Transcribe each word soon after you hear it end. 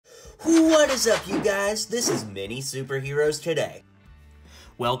What is up, you guys? This is Mini Superheroes Today.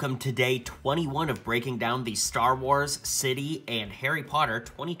 Welcome to day 21 of breaking down the Star Wars, City, and Harry Potter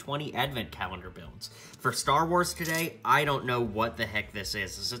 2020 Advent Calendar builds. For Star Wars today, I don't know what the heck this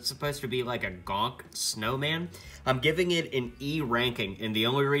is. Is it supposed to be like a gonk snowman? I'm giving it an E ranking, and the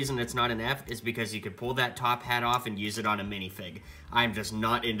only reason it's not an F is because you could pull that top hat off and use it on a minifig. I'm just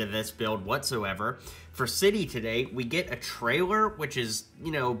not into this build whatsoever. For City today, we get a trailer, which is,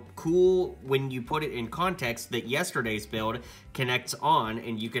 cool when you put it in context that yesterday's build connects on,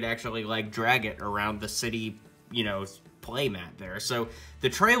 and you could actually, drag it around the city, playmat there. So the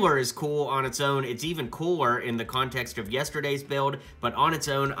trailer is cool on its own. It's even cooler in the context of yesterday's build, but on its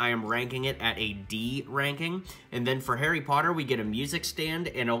own, I am ranking it at a D ranking. And then for Harry Potter, we get a music stand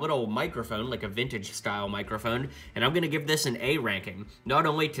and a little microphone, like a vintage style microphone, and I'm gonna give this an A ranking. Not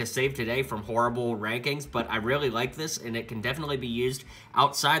only to save today from horrible rankings, but I really like this, and it can definitely be used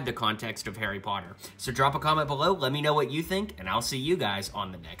outside the context of Harry Potter. So drop a comment below, let me know what you think, and I'll see you guys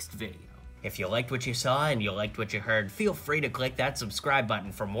on the next video. If you liked what you saw and you liked what you heard, feel free to click that subscribe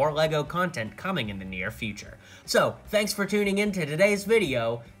button for more LEGO content coming in the near future. So, thanks for tuning in to today's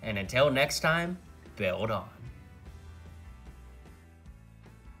video, and until next time, build on.